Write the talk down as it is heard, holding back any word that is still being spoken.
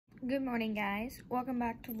Good morning, guys. Welcome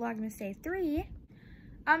back to Vlogmas Day 3.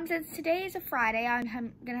 Since today is a Friday,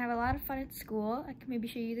 I'm gonna have a lot of fun at school. I can maybe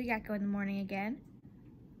show you the gecko in the morning again.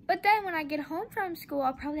 But then when I get home from school,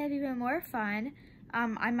 I'll probably have even more fun. I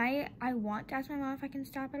want to ask my mom if I can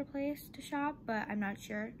stop at a place to shop, but I'm not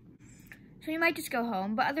sure. So we might just go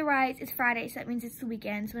home. But otherwise, it's Friday, so that means it's the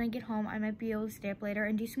weekend. So when I get home, I might be able to stay up later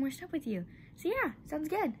and do some more stuff with you. So yeah, sounds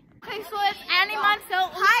good. Okay, so it's Annie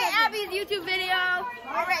Monfil. Hi, Abby's YouTube video.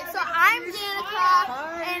 All right, so I'm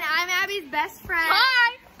Danica, and I'm Abby's best friend.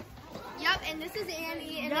 Hi. Yep, and this is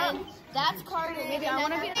Annie, and then that's Carter. Maybe I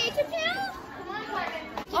want to get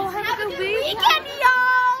Oh, have a good weekend,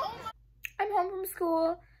 y'all. I'm home from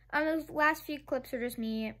school. Those last few clips are just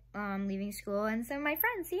me leaving school and some of my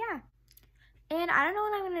friends, so yeah. And I don't know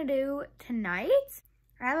what I'm gonna do tonight.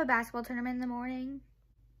 I have a basketball tournament in the morning.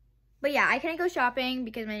 But yeah, I couldn't go shopping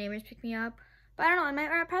because my neighbors picked me up. But I don't know, I might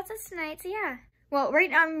wrap presents tonight, so yeah. Well, right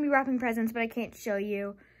now I'm gonna be wrapping presents, but I can't show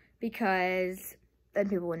you because then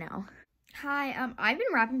people would know. Hi, I've been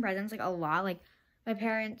wrapping presents like a lot. Like my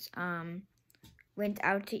parents went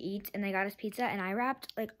out to eat and they got us pizza, and I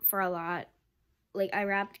wrapped like for a lot. Like I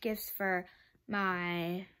wrapped gifts for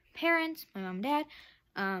my parents, my mom and dad,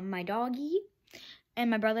 my doggy, and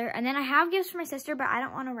my brother. And then I have gifts for my sister, but I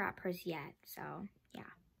don't want to wrap hers yet, so yeah.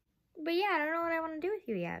 But yeah, I don't know what I want to do with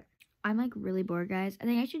you yet. I'm like really bored, guys. I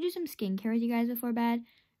think I should do some skincare with you guys before bed.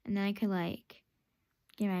 And then I could like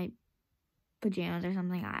get my pajamas or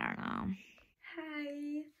something. I don't know.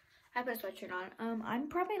 Hi. I put a sweatshirt on. I'm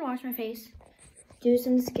probably gonna wash my face. Do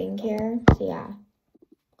some skincare. So yeah.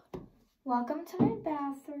 Welcome to my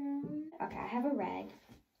bathroom. Okay, I have a rag.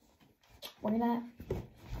 Look at that.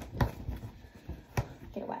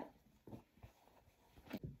 Get it wet.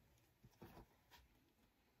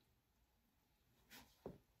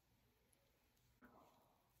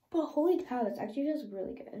 But holy cow, this actually feels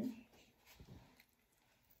really good.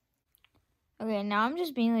 Okay, now I'm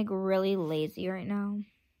just being like really lazy right now.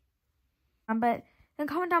 But then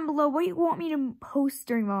comment down below what you want me to post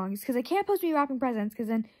during vlogs, because I can't post me wrapping presents because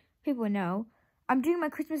then people would know. I'm doing my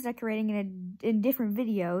Christmas decorating in different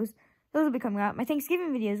videos. Those will be coming up. My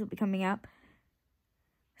Thanksgiving videos will be coming up.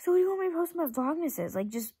 So what do you want me to post my Vlogmases?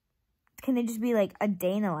 Like can they just be like a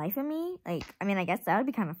day in the life of me? Like, I mean, I guess that would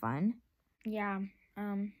be kind of fun. Yeah.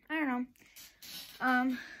 I don't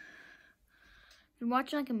know. Been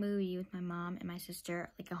watching like a movie with my mom and my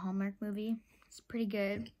sister, like a Hallmark movie. It's pretty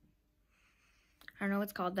good. I don't know what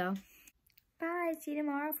it's called though. Bye, see you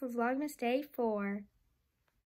tomorrow for Vlogmas Day 4.